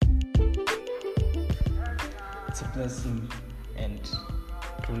It's a blessing and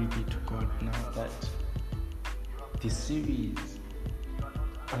glory be to God now that the series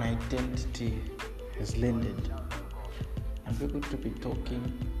on identity has landed, and we're going to be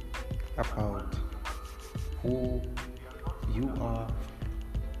talking about who you are,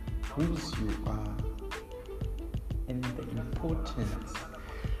 whose you are, and the importance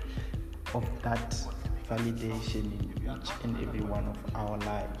of that validation in each and every one of our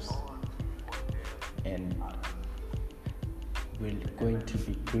lives. And we're going to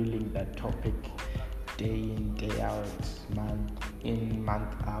be drilling that topic day in, day out, month in,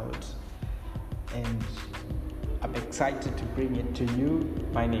 month out, and I'm excited to bring it to you.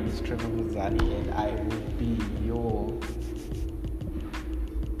 My name is Trevor Muzali, and I will be your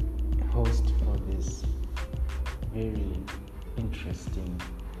host for this very interesting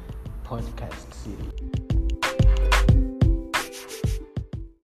podcast series.